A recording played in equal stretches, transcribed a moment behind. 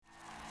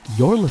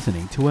You're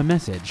listening to a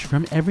message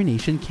from Every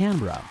Nation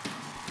Canberra.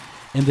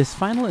 In this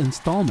final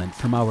installment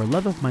from our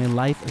Love of My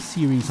Life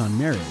series on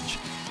marriage,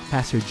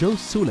 Pastor Joe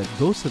Sulik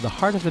goes to the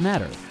heart of the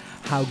matter,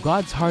 how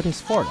God's heart is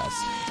for us,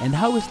 and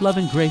how His love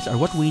and grace are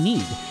what we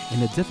need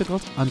in a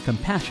difficult,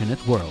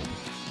 uncompassionate world.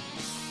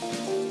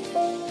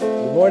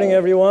 Good morning,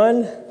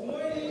 everyone.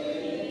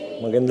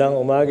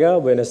 Magandang umaga,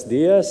 buenos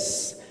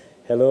dias.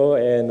 Hello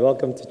and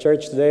welcome to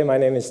church today. My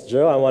name is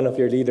Joe. I'm one of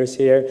your leaders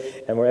here.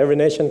 And we're Every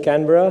Nation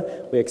Canberra.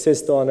 We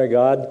exist to honor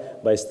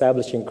God by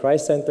establishing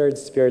Christ-centered,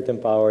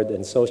 Spirit-empowered,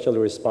 and socially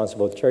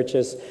responsible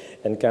churches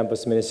and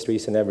campus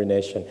ministries in every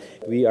nation.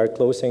 We are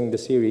closing the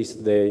series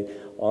today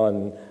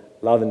on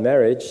love and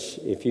marriage.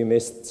 If you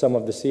missed some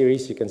of the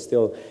series, you can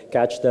still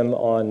catch them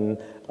on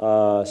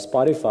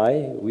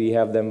Spotify. We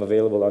have them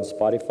available on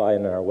Spotify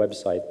and on our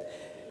website.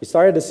 We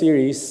started the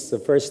series the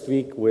first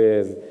week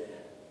with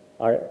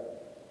our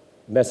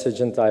message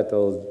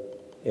entitled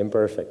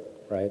Imperfect,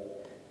 right?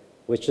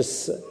 Which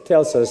just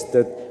tells us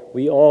that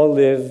we all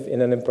live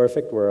in an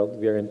imperfect world.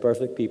 We are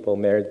imperfect people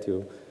married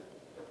to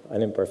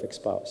an imperfect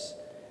spouse.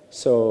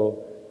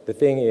 So the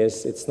thing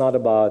is, it's not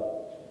about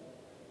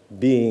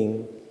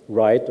being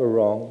right or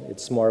wrong.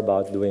 It's more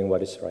about doing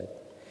what is right.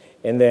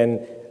 And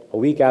then a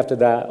week after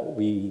that,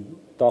 we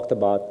talked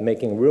about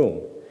making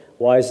room.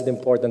 Why is it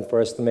important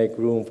for us to make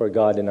room for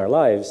God in our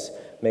lives,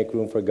 make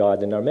room for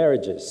God in our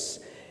marriages?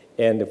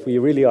 And if we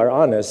really are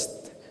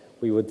honest,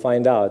 we would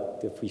find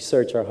out, if we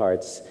search our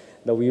hearts,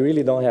 that we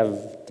really don't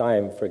have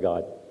time for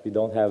God. We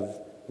don't have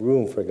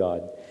room for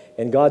God.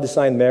 And God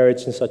designed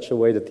marriage in such a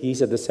way that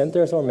He's at the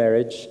center of our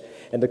marriage,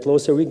 and the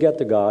closer we get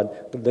to God,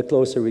 the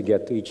closer we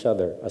get to each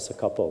other as a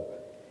couple.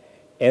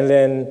 And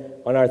then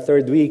on our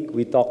third week,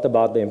 we talked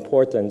about the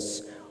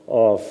importance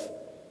of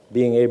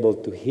being able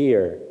to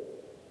hear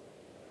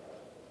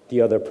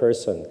the other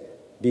person,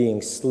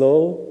 being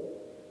slow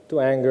to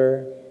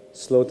anger,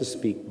 slow to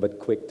speak, but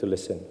quick to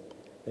listen.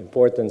 The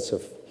importance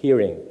of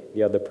hearing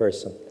the other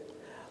person.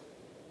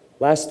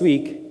 Last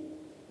week,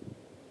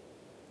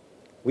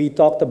 we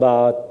talked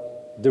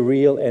about the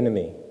real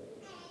enemy,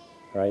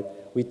 right?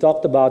 We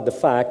talked about the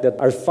fact that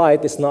our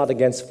fight is not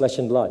against flesh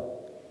and blood.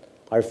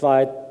 Our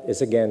fight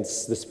is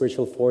against the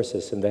spiritual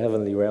forces in the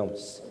heavenly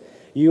realms.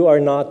 You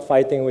are not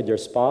fighting with your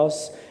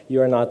spouse.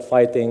 You are not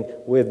fighting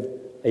with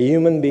a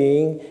human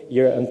being.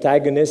 Your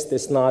antagonist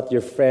is not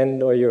your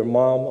friend or your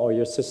mom or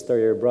your sister or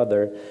your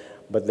brother,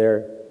 but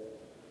there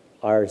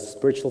are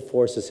spiritual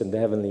forces in the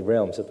heavenly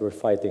realms that we're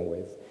fighting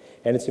with.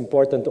 And it's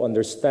important to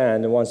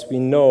understand, and once we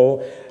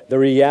know the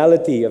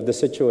reality of the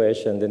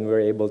situation, then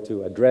we're able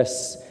to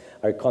address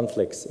our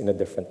conflicts in a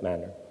different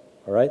manner.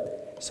 All right?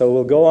 So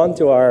we'll go on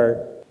to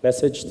our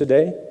message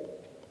today.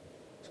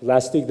 So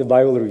last week, the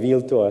Bible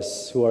revealed to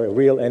us who our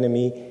real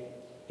enemy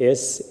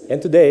is, and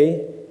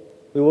today,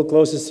 we will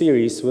close the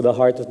series with the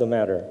heart of the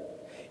matter.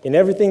 In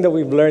everything that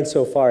we've learned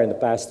so far in the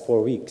past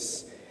 4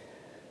 weeks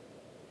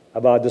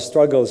about the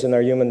struggles in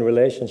our human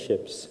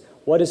relationships,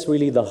 what is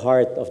really the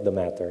heart of the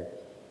matter?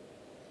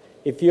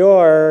 If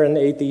you're an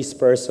 80s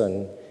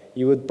person,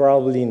 you would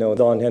probably know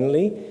Don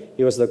Henley.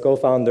 He was the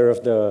co-founder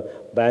of the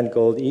band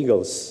called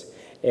Eagles.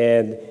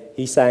 And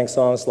he sang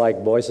songs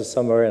like Boys of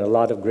Summer and a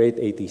lot of great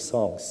 80s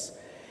songs.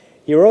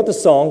 He wrote a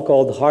song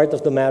called Heart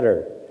of the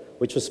Matter,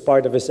 which was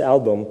part of his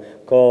album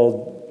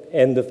called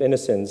End of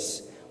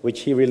Innocence, which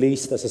he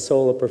released as a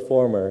solo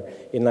performer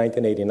in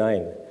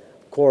 1989. The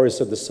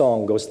chorus of the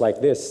song goes like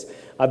this: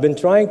 I've been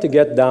trying to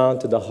get down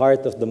to the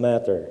heart of the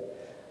matter,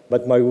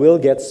 but my will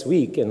gets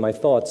weak and my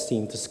thoughts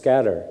seem to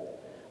scatter.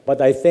 But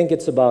I think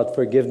it's about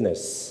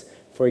forgiveness.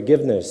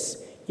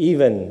 Forgiveness,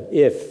 even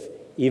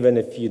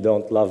if you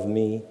don't love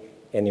me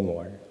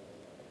anymore.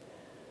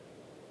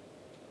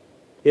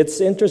 It's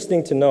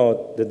interesting to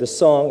note that the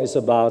song is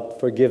about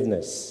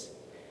forgiveness.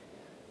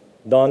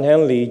 Don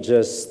Henley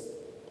just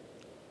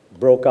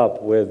broke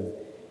up with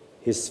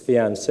his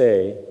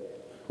fiancée,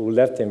 who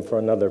left him for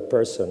another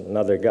person,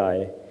 another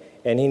guy,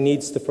 and he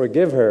needs to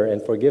forgive her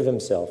and forgive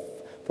himself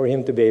for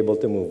him to be able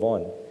to move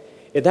on.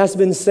 It has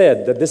been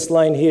said that this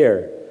line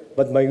here,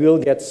 but my will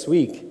gets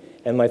weak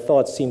and my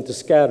thoughts seem to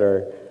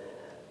scatter,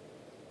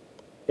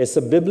 is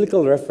a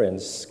biblical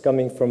reference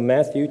coming from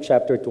Matthew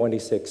chapter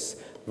 26,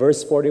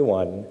 verse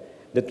 41,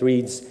 that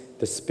reads,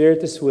 the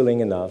spirit is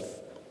willing enough,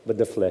 but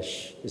the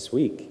flesh is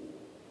weak.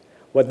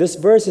 What this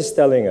verse is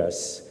telling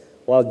us,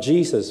 while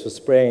Jesus was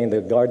praying in the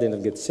Garden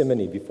of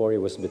Gethsemane before he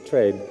was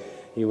betrayed,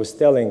 he was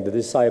telling the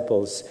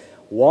disciples,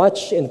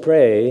 watch and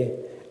pray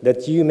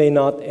that you may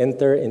not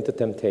enter into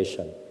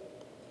temptation.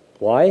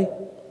 Why?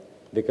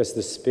 Because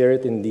the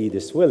spirit indeed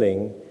is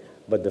willing,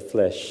 but the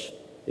flesh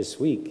is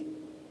weak.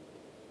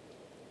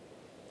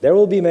 There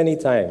will be many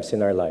times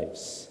in our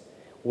lives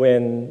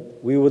when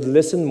we would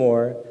listen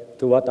more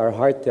to what our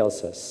heart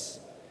tells us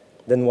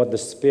than what the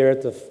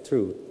Spirit of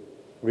truth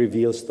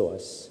reveals to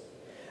us.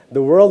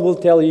 The world will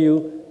tell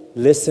you,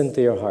 listen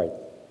to your heart.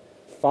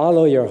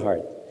 Follow your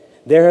heart.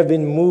 There have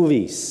been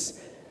movies,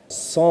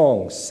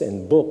 songs,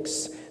 and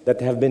books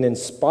that have been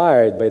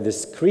inspired by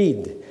this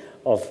creed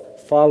of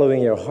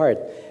following your heart.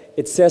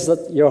 it says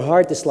that your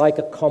heart is like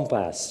a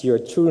compass, your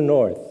true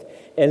north.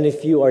 And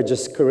if you are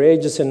just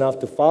courageous enough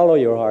to follow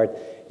your heart,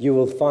 you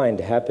will find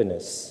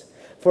happiness.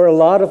 For a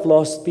lot of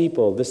lost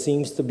people, this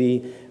seems to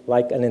be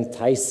like an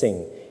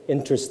enticing,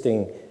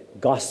 interesting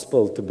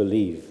gospel to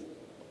believe.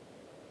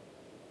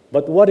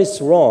 But what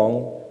is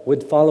wrong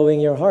with following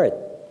your heart?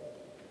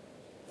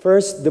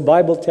 First, the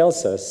Bible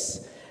tells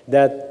us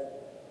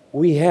that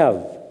we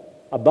have,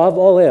 above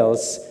all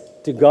else,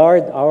 to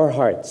guard our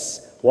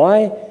hearts.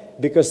 Why?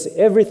 Because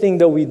everything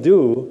that we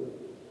do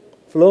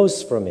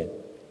flows from it.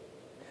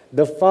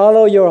 The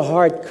Follow Your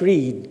Heart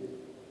creed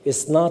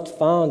is not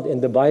found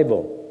in the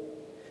Bible.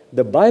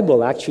 The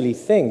Bible actually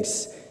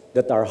thinks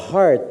that our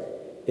heart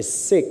is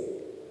sick,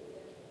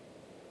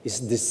 is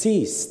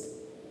diseased.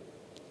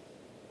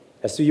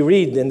 As we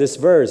read in this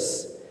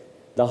verse,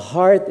 the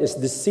heart is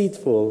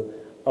deceitful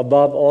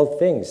above all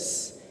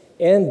things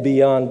and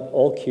beyond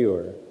all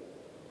cure.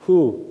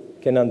 Who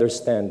can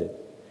understand it?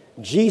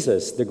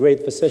 Jesus, the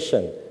great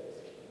physician,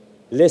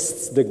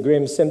 lists the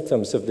grim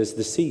symptoms of this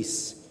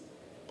disease.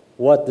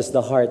 What does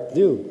the heart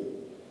do?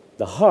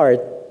 The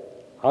heart,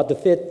 out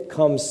of it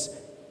comes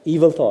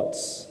evil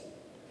thoughts.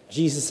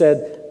 Jesus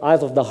said,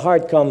 out of the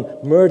heart come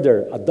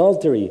murder,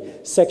 adultery,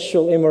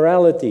 sexual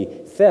immorality,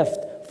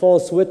 theft,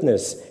 false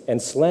witness,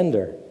 and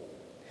slander.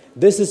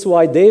 This is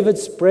why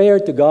David's prayer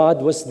to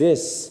God was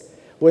this.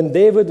 When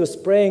David was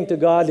praying to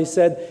God, he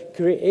said,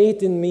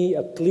 "Create in me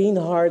a clean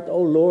heart,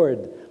 O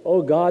Lord,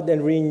 O God,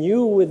 and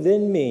renew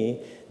within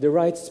me the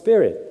right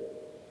spirit."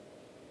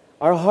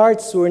 Our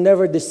hearts were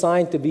never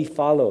designed to be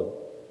followed.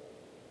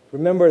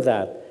 Remember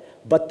that,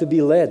 but to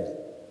be led.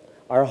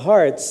 Our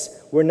hearts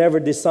were never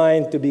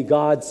designed to be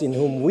gods in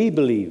whom we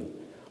believe.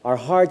 Our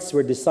hearts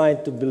were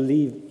designed to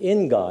believe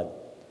in God.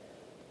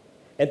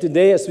 And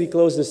today, as we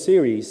close the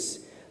series,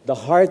 the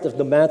heart of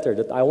the matter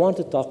that I want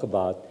to talk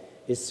about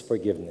is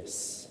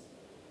forgiveness.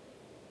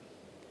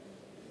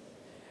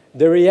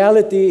 The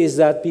reality is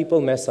that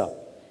people mess up.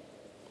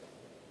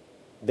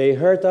 They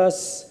hurt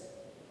us,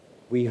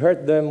 we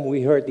hurt them,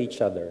 we hurt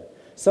each other.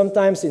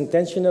 Sometimes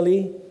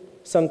intentionally,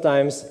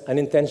 sometimes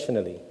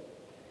unintentionally.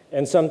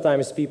 And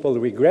sometimes people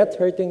regret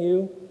hurting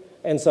you,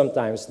 and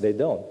sometimes they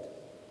don't.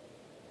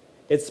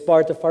 It's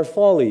part of our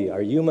folly,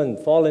 our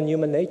fallen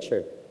human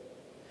nature.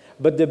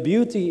 But the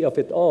beauty of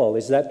it all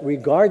is that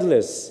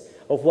regardless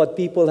of what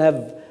people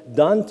have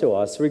done to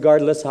us,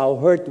 regardless how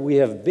hurt we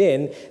have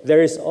been,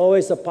 there is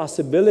always a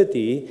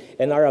possibility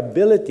and our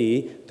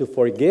ability to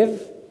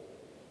forgive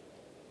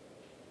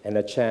and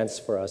a chance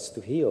for us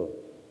to heal.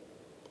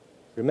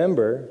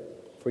 Remember,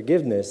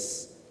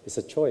 forgiveness is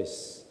a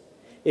choice.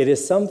 It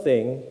is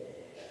something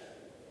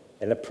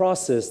and a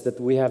process that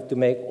we have to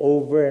make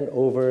over and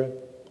over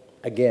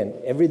again,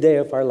 every day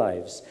of our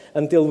lives,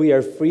 until we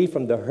are free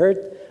from the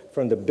hurt,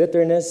 from the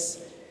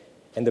bitterness,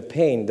 and the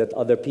pain that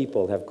other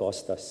people have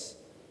caused us.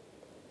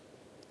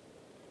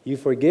 You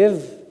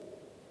forgive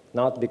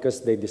not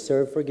because they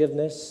deserve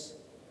forgiveness,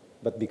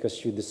 but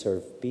because you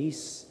deserve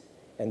peace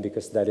and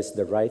because that is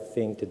the right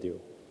thing to do.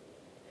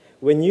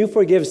 When you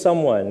forgive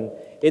someone,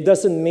 it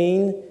doesn't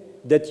mean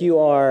that you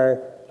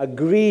are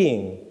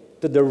agreeing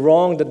to the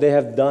wrong that they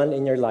have done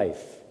in your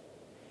life.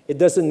 It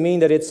doesn't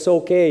mean that it's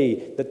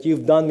okay that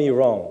you've done me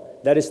wrong.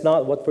 That is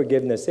not what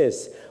forgiveness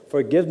is.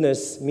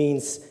 Forgiveness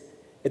means,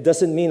 it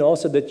doesn't mean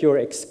also that you're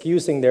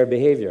excusing their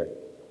behavior,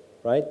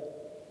 right?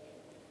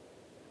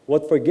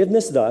 What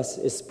forgiveness does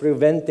is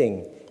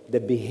preventing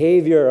the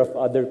behavior of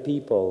other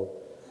people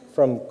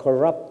from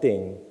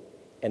corrupting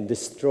and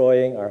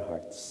destroying our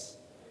hearts.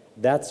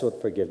 That's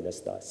what forgiveness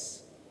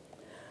does.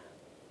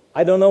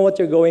 I don't know what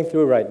you're going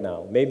through right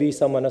now. Maybe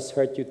someone has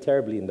hurt you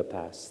terribly in the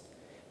past.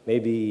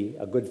 Maybe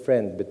a good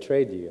friend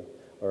betrayed you,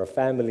 or a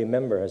family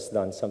member has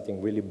done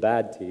something really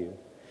bad to you.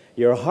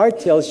 Your heart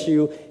tells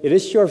you, it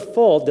is your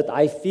fault that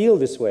I feel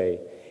this way.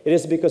 It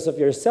is because of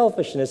your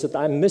selfishness that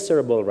I'm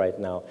miserable right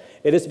now.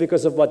 It is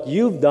because of what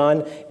you've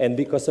done and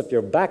because of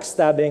your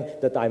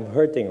backstabbing that I'm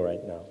hurting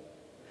right now.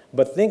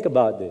 But think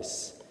about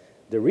this.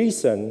 The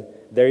reason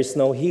there is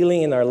no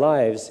healing in our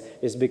lives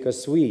is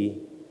because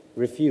we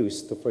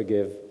refuse to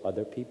forgive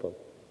other people.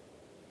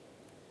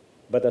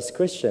 But as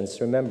Christians,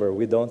 remember,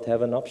 we don't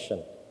have an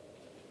option.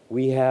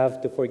 We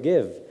have to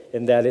forgive,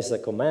 and that is a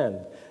command.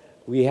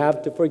 We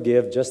have to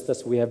forgive just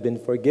as we have been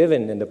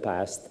forgiven in the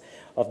past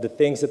of the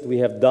things that we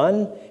have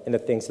done and the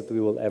things that we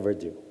will ever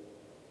do.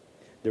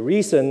 The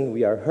reason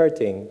we are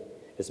hurting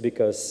is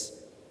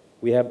because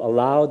we have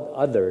allowed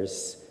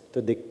others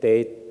to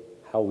dictate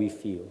how we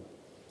feel.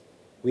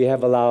 We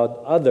have allowed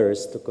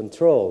others to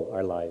control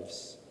our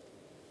lives.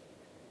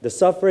 The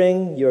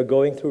suffering you're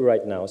going through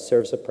right now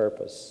serves a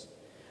purpose.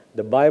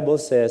 The Bible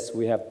says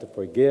we have to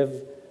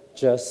forgive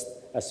just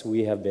as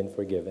we have been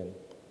forgiven.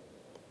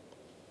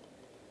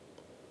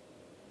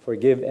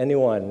 Forgive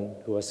anyone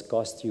who has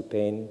caused you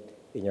pain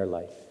in your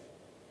life.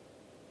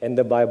 And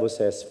the Bible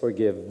says,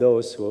 forgive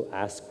those who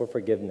ask for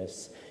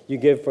forgiveness. You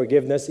give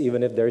forgiveness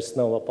even if there is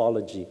no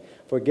apology.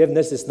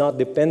 Forgiveness is not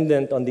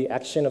dependent on the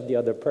action of the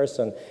other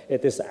person.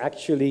 It is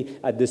actually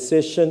a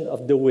decision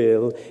of the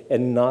will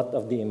and not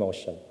of the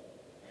emotion.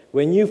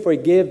 When you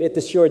forgive, it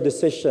is your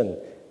decision,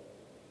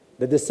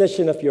 the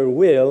decision of your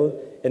will,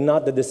 and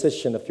not the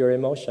decision of your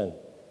emotion.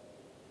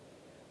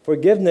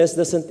 Forgiveness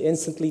doesn't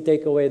instantly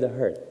take away the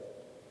hurt.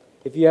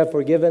 If you have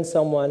forgiven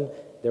someone,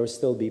 there will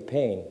still be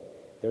pain.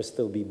 There will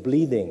still be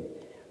bleeding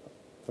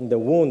from the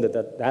wound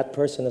that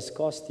person has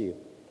caused you.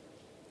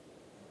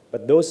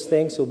 But those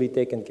things will be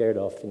taken care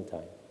of in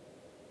time.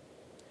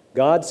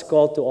 God's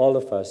call to all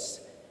of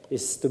us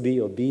is to be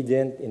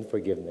obedient in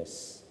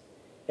forgiveness.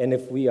 And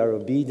if we are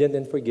obedient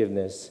in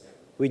forgiveness,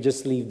 we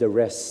just leave the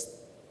rest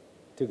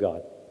to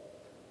God.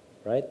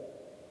 Right?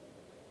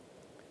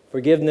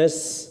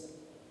 Forgiveness,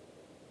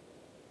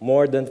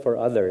 more than for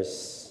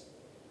others,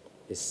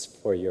 is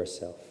for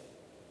yourself.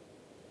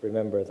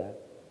 Remember that.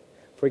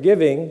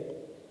 Forgiving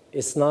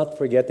is not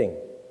forgetting.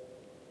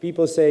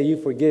 People say you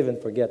forgive and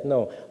forget.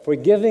 No.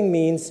 Forgiving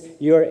means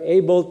you're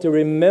able to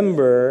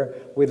remember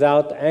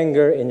without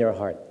anger in your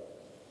heart.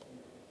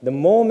 The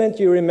moment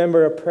you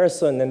remember a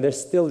person and there's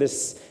still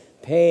this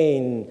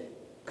pain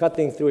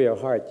cutting through your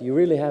heart, you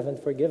really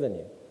haven't forgiven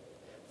you.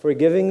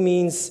 Forgiving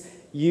means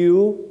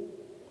you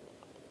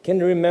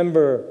can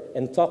remember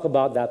and talk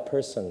about that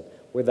person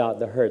without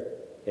the hurt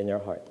in your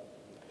heart.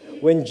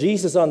 When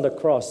Jesus on the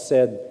cross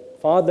said,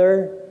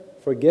 "Father,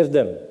 forgive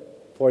them,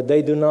 for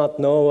they do not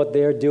know what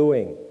they are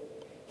doing,"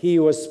 he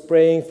was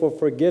praying for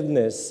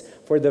forgiveness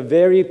for the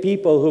very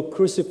people who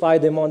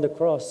crucified him on the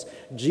cross.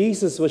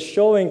 Jesus was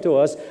showing to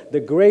us the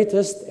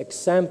greatest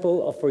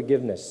example of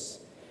forgiveness.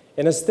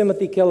 And as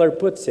Timothy Keller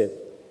puts it,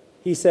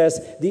 he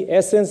says, the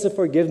essence of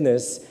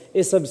forgiveness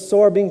is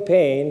absorbing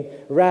pain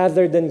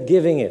rather than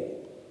giving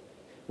it.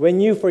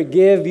 When you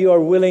forgive, you are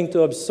willing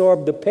to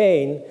absorb the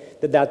pain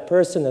that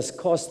person has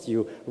caused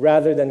you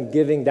rather than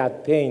giving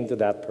that pain to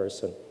that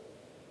person.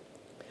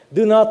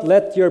 Do not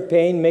let your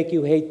pain make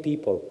you hate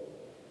people.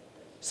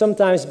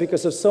 Sometimes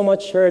because of so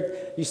much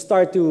hurt, you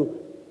start to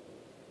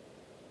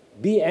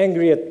be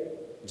angry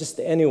at just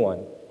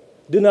anyone.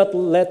 Do not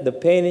let the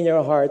pain in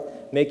your heart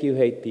make you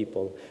hate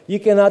people. You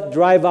cannot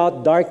drive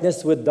out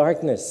darkness with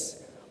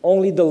darkness.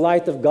 Only the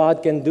light of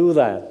God can do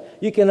that.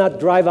 You cannot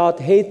drive out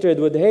hatred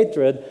with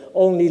hatred.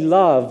 Only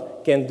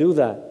love can do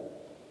that.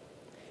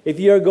 If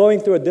you are going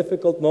through a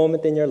difficult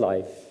moment in your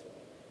life,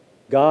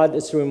 God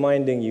is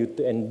reminding you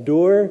to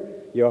endure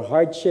your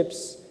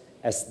hardships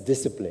as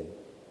discipline.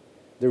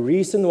 The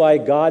reason why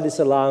God is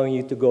allowing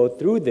you to go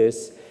through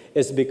this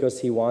is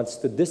because He wants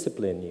to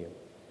discipline you.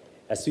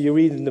 As you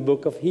read in the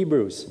book of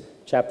Hebrews,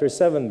 chapter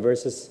 12,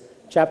 verses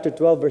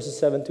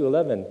 7 to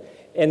 11.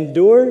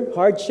 Endure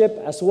hardship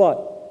as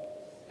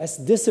what? As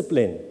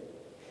discipline.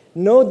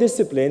 No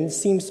discipline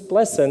seems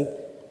pleasant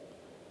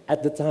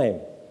at the time,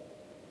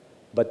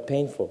 but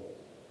painful.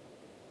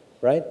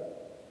 Right?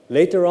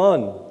 Later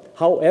on,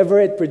 however,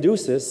 it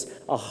produces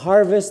a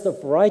harvest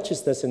of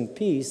righteousness and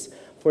peace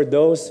for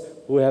those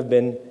who have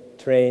been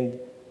trained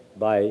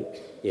by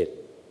it.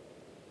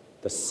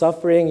 The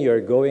suffering you're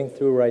going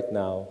through right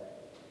now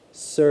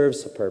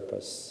serves a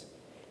purpose.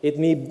 It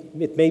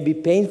may be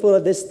painful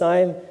at this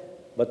time,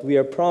 but we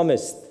are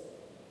promised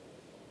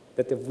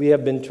that if we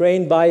have been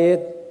trained by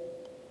it,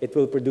 it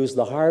will produce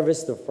the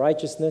harvest of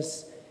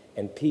righteousness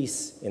and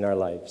peace in our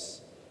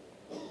lives.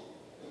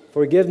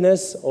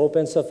 Forgiveness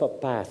opens up a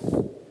path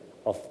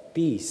of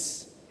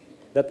peace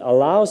that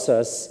allows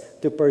us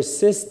to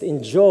persist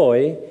in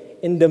joy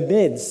in the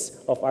midst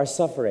of our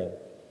suffering.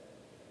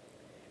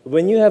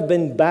 When you have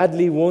been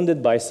badly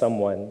wounded by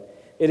someone,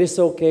 it is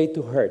okay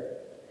to hurt.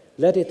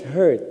 Let it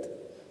hurt.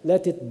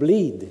 Let it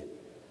bleed.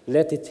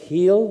 Let it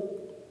heal.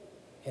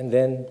 And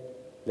then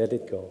let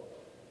it go.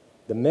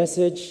 The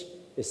message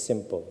is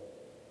simple.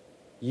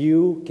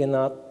 You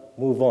cannot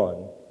move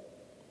on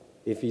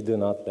if you do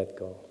not let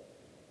go.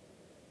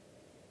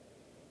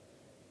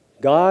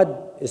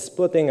 God is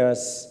putting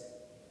us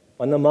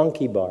on a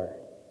monkey bar.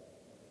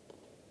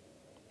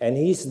 And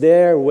He's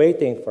there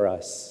waiting for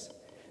us.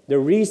 The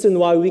reason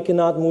why we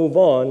cannot move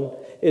on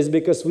is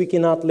because we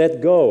cannot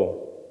let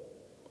go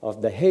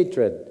of the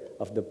hatred,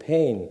 of the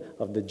pain,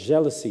 of the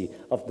jealousy,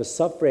 of the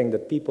suffering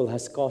that people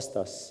has caused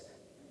us.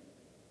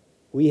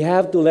 We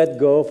have to let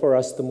go for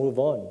us to move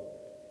on.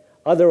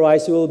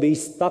 Otherwise, we will be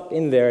stuck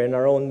in there in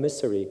our own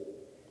misery,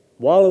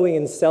 wallowing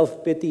in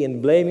self-pity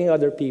and blaming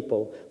other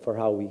people for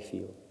how we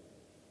feel.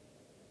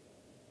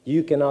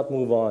 You cannot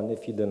move on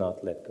if you do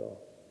not let go.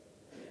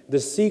 The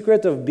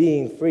secret of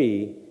being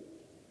free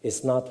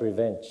is not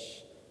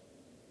revenge.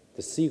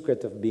 The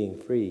secret of being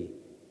free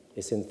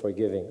is in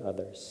forgiving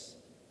others.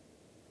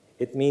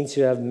 It means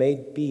you have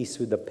made peace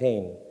with the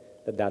pain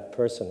that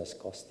person has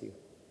caused you.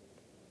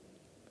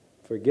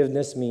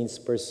 Forgiveness means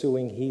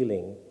pursuing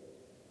healing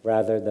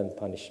rather than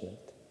punishment.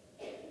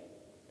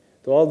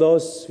 To all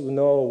those who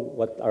know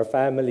what our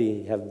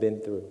family have been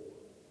through,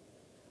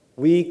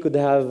 we could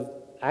have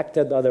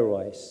acted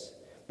otherwise,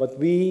 but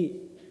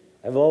we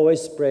have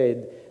always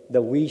prayed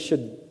that we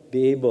should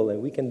be able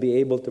and we can be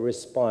able to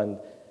respond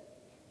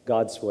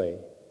God's way,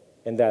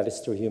 and that is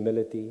through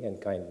humility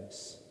and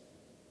kindness.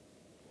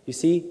 You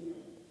see,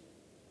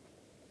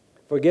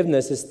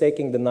 forgiveness is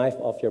taking the knife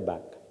off your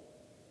back.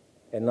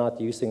 and not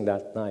using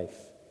that knife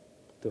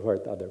to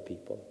hurt other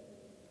people,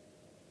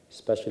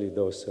 especially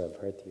those who have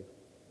hurt you.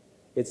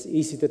 It's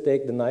easy to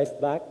take the knife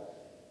back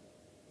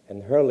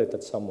and hurl it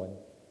at someone,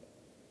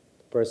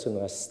 the person who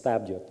has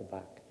stabbed you at the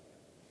back.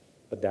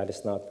 But that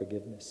is not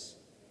forgiveness.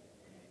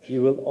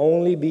 You will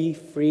only be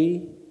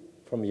free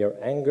from your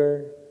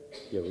anger,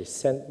 your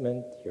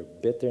resentment, your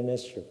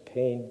bitterness, your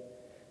pain,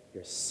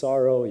 your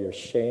sorrow, your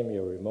shame,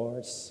 your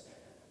remorse,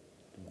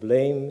 the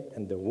blame,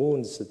 and the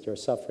wounds that you're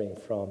suffering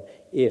from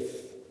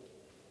if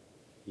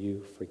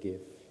you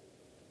forgive.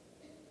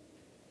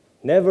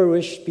 Never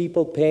wish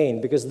people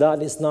pain, because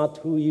that is not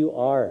who you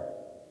are.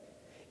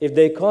 If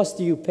they caused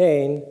you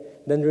pain,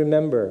 then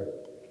remember,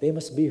 they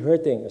must be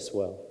hurting as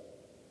well.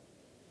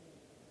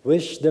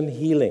 Wish them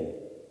healing.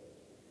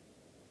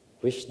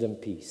 Wish them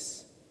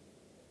peace.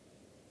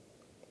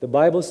 The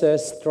Bible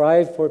says,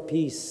 strive for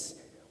peace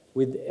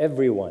with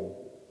everyone.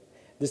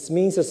 This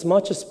means as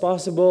much as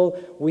possible,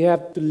 we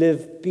have to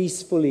live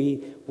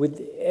peacefully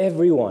with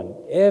everyone,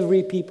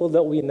 every people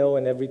that we know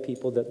and every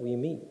people that we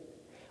meet.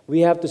 We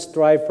have to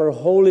strive for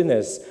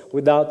holiness,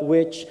 without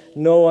which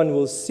no one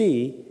will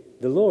see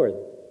the Lord.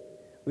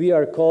 We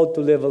are called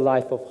to live a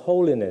life of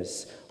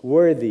holiness,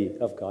 worthy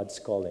of God's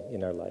calling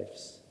in our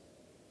lives.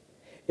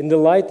 In the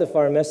light of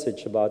our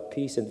message about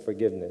peace and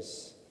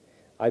forgiveness,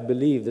 I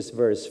believe this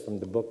verse from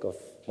the book of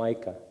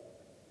Micah,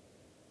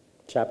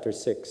 chapter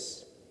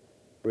 6,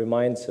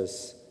 reminds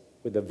us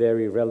with a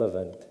very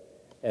relevant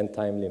and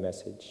timely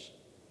message.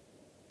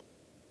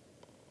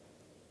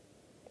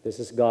 This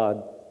is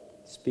God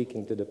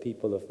speaking to the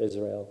people of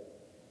Israel.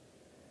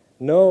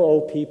 Know,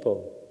 O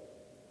people,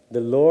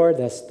 the Lord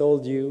has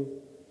told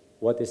you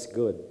what is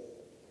good,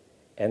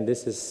 and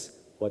this is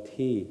what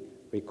He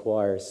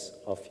requires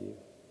of you.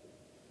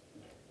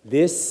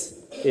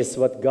 This is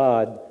what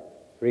God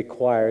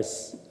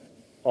requires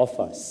of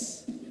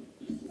us.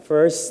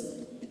 First,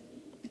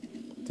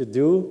 to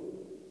do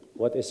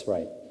what is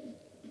right.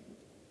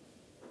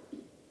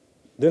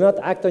 Do not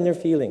act on your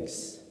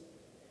feelings.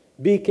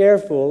 Be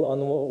careful on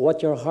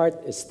what your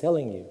heart is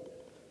telling you.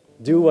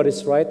 Do what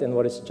is right and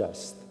what is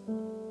just.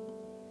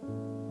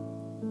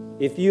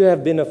 If you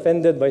have been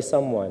offended by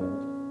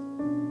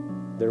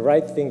someone, the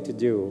right thing to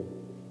do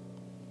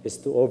is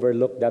to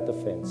overlook that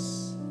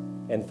offense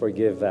and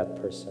forgive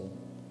that person.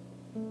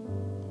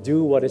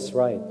 Do what is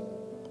right.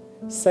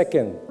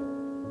 Second,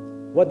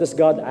 what does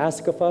God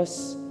ask of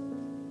us?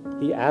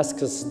 He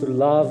asks us to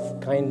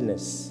love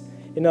kindness.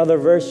 In other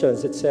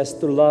versions, it says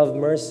to love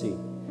mercy.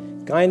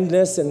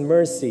 Kindness and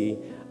mercy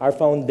are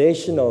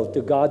foundational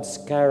to God's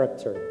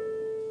character.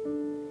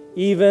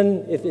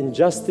 Even if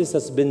injustice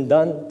has been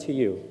done to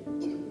you,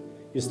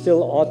 you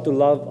still ought to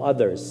love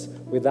others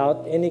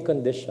without any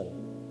condition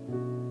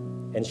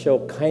and show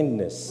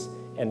kindness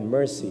and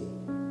mercy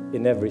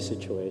in every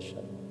situation.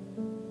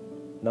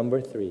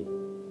 Number 3,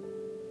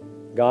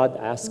 God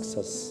asks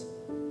us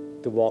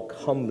to walk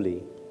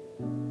humbly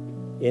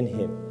in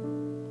Him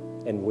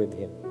and with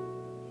Him.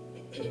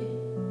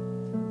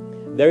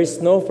 There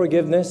is no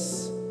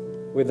forgiveness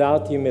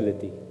without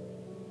humility.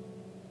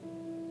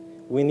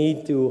 We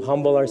need to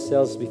humble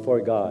ourselves before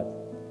God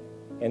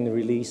and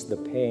release the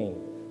pain,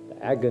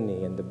 the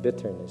agony, and the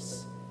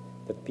bitterness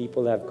that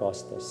people have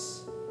caused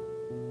us.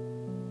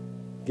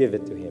 Give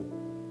it to Him.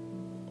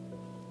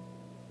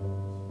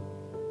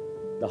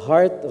 The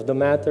heart of the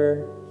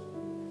matter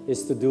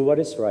is to do what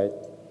is right,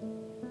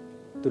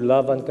 to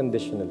love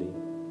unconditionally,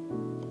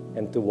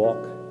 and to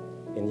walk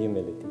in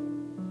humility.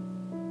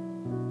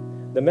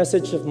 The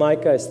message of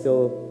Micah is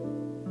still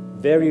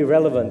very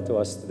relevant to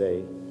us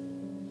today,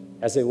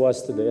 as it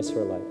was to the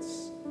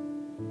Israelites.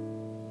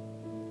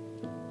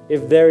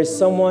 If there is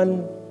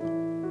someone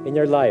in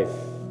your life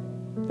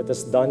that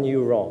has done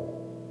you wrong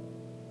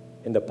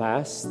in the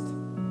past,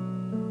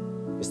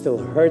 is still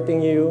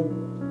hurting you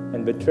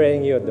and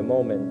betraying you at the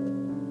moment,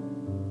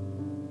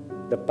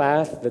 the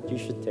path that you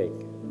should take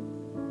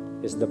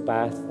is the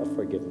path of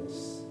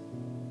forgiveness.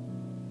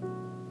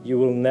 You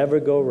will never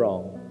go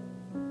wrong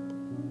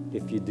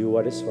if you do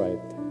what is right.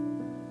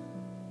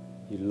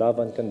 You love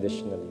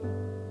unconditionally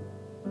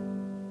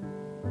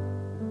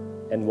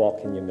and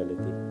walk in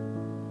humility.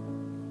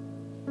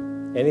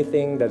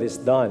 Anything that is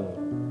done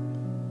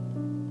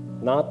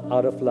not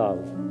out of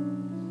love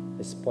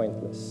is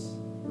pointless.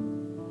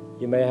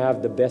 You may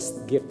have the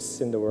best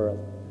gifts in the world.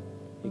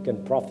 You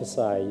can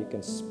prophesy, you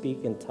can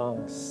speak in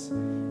tongues,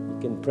 you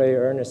can pray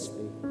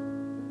earnestly,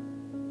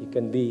 you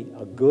can be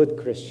a good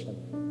Christian,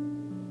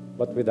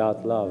 but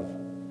without love,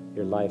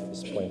 your life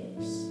is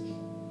pointless.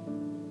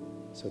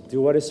 So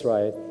do what is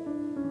right,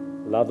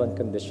 love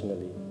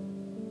unconditionally,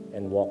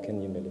 and walk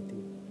in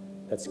humility.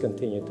 Let's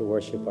continue to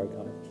worship our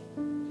God.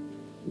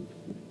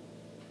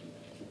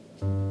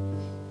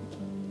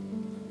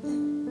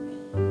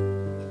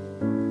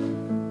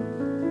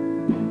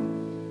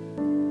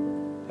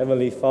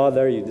 Heavenly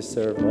Father, you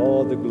deserve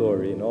all the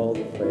glory and all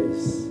the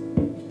praise.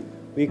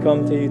 We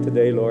come to you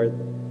today, Lord,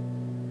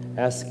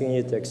 asking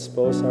you to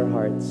expose our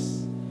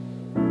hearts.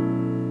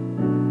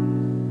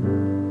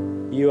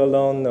 You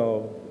alone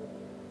know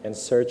and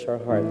search our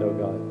heart, O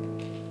God.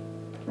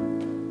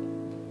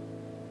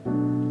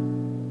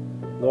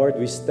 Lord,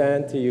 we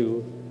stand to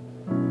you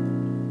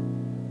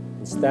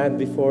and stand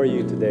before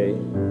you today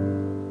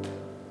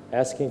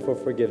asking for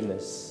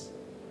forgiveness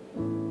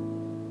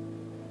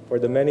for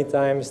the many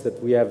times that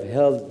we have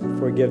held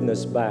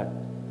forgiveness back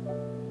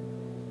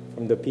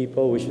from the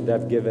people we should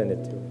have given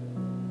it to.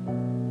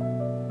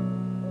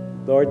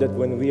 Lord, that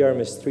when we are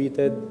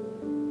mistreated,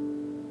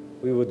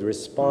 we would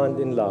respond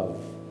in love.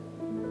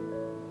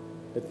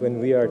 That when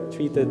we are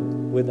treated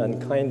with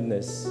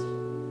unkindness,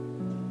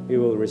 we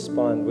will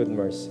respond with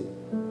mercy.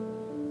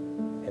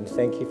 And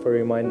thank you for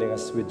reminding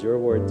us with your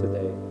word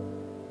today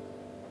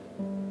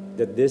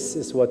that this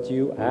is what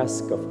you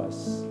ask of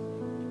us,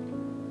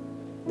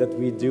 that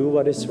we do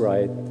what is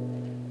right,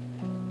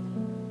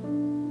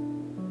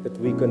 that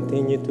we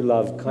continue to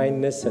love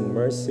kindness and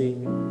mercy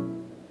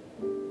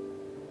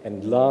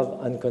and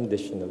love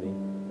unconditionally.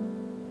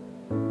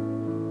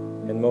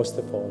 And most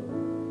of all,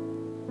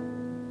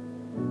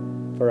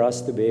 for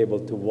us to be able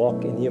to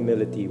walk in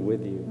humility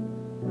with you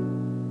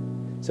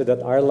so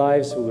that our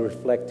lives will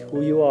reflect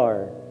who you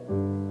are,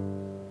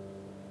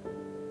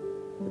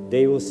 that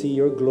they will see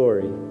your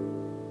glory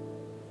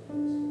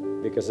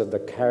because of the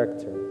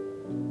character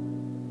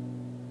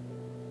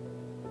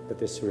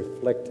that is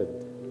reflected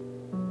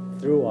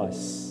through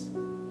us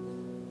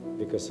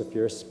because of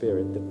your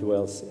Spirit that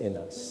dwells in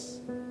us.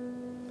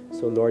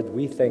 So Lord,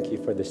 we thank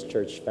you for this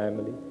church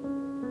family.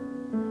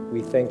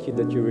 We thank you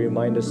that you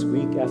remind us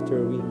week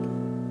after week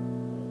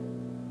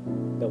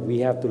that we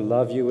have to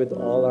love you with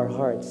all our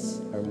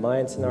hearts, our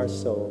minds, and our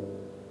soul.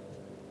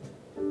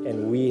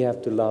 And we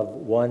have to love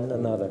one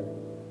another,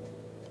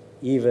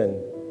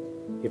 even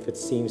if it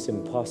seems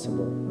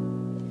impossible,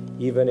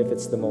 even if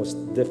it's the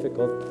most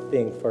difficult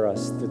thing for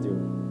us to do.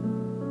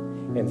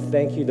 And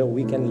thank you that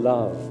we can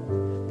love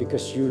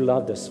because you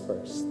loved us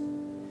first.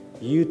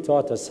 You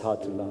taught us how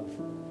to love.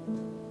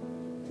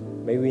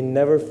 May we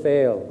never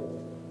fail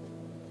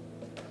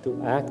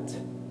to act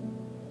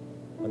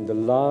on the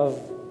love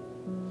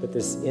that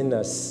is in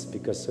us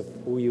because of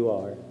who you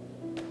are.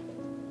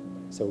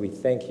 So we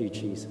thank you,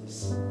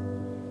 Jesus.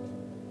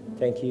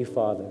 Thank you,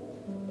 Father.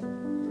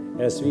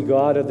 And as we go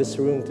out of this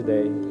room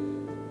today,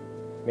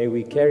 may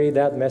we carry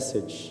that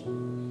message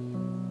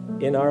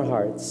in our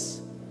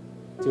hearts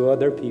to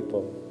other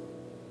people.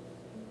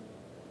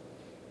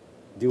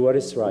 Do what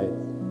is right,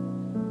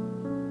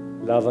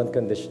 love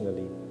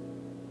unconditionally,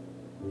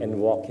 and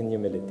walk in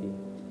humility.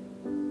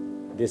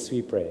 This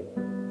we pray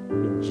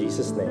in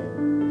Jesus'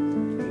 name.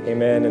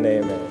 Amen and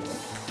amen.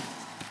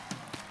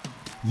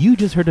 You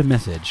just heard a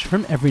message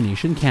from Every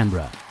Nation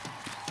Canberra.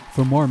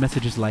 For more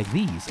messages like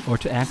these or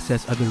to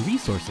access other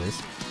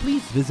resources,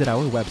 please visit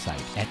our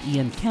website at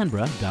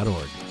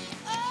encanberra.org.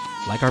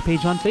 Like our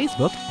page on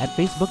Facebook at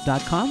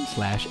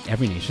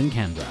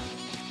facebook.com/everynationcanberra.